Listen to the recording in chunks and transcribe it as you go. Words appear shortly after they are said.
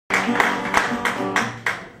All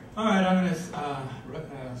right, I'm going to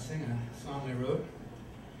sing a song I wrote.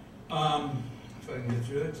 If I can get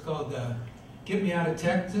through it. It's called Get Me Out of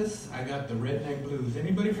Texas. I Got the Redneck Blues.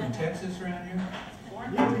 Anybody from Texas around here?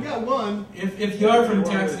 Yeah, we got one. If you are from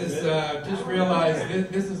Texas, just realize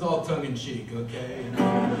this is all tongue-in-cheek, okay? You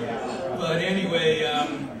know? But anyway,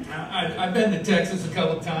 I've been to Texas a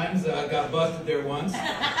couple times. Got busted there once.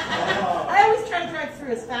 I always try to drive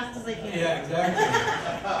through as fast as I can. Yeah,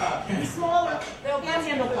 exactly. Smaller, they'll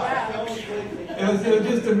handle car. It was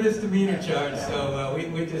just a misdemeanor charge, so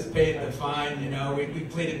we just paid the fine. You know, we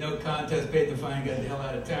pleaded no contest, paid the fine, got the hell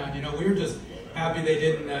out of town. You know, we were just happy they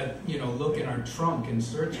didn't, you know, look in our trunk and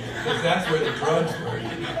search it, because that's where the drugs were,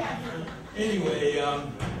 you know. Anyway,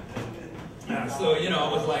 so, you know, I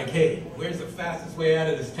was like, hey, where's the fastest way out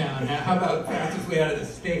of this town? How about the fastest way out of the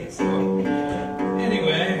state? So,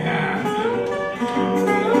 anyway,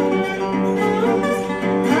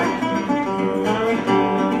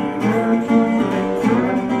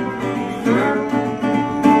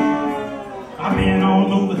 I've been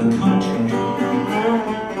all over the country.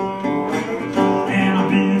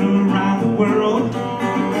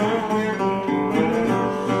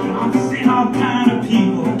 I've seen all kind of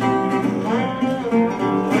people.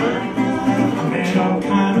 I met all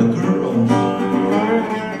kind of girls.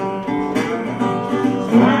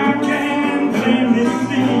 So I can't claim this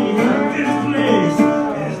city, this place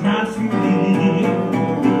is not for me.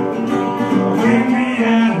 Get me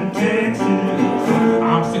out of Texas,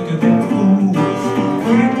 I'm sick of them fools.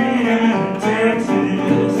 Get me out of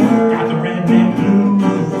Texas, got the redneck blues.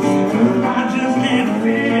 I just can't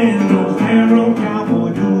fit in those narrow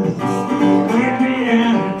cowboy boots. Get me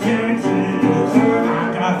out of Texas,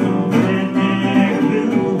 I got the redneck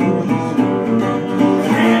blues.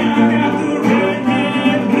 Yeah, I got the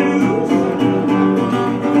redneck blues.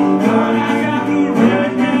 Lord, I got the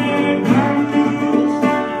redneck blues.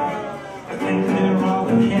 I think they're all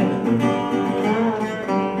in heaven.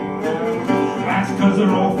 That's 'cause they're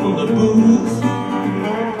all full of booze.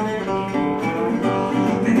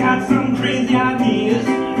 They got some crazy ideas.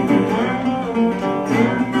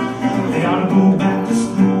 They ought to go back to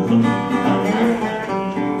school.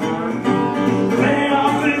 Lay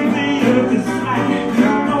off and the earth is flat.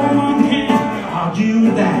 No one can argue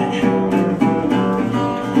that.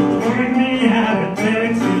 Get me out of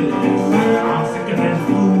Texas, I'm sick of them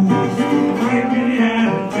fools. Get me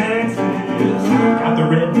out of Texas, got the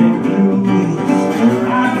redneck blues.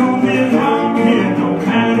 I don't belong here no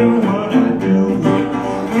matter what I do.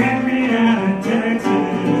 Get me out of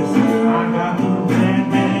Texas, I got the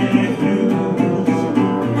redneck blues.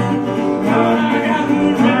 Lord, I got the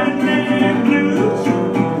redneck blues.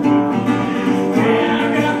 Yeah, I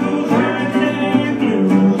got those redneck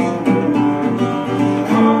blues.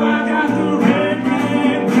 Oh, I got the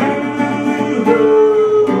redneck blues.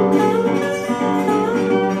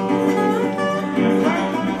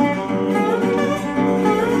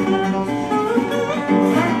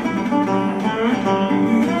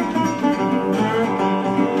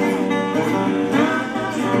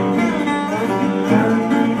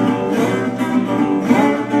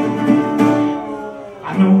 I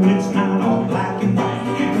know it's not all black and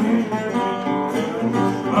white,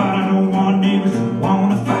 but I don't want neighbors who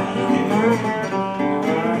wanna fight.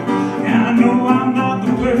 And I know I'm not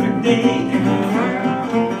the perfect date,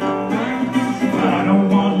 but I don't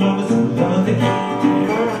want lovers who love to hate.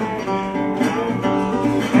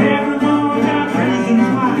 Everyone got reasons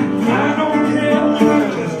why, I don't care,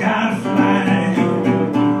 just gotta fly.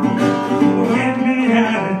 Get me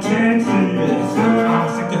out of Texas, I'm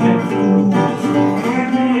sick of them fools. Get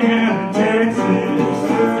me out of Texas,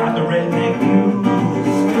 got the redneck blues.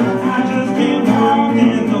 I just can't walk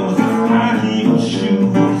in those high heel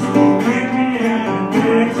shoes. Get me out of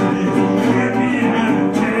Texas, get me out of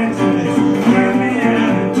Texas, get me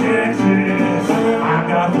out of Texas. I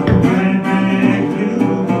got the redneck blues.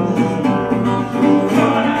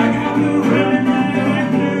 Lord, I got the redneck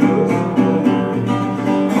blues.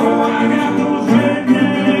 Oh, I got those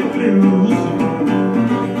redneck blues.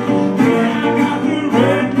 Yeah, I got the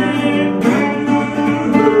redneck blues.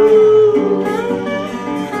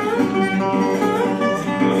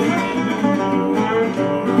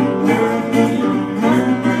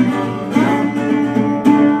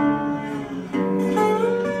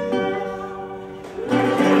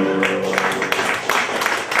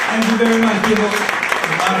 Thank you very much, people.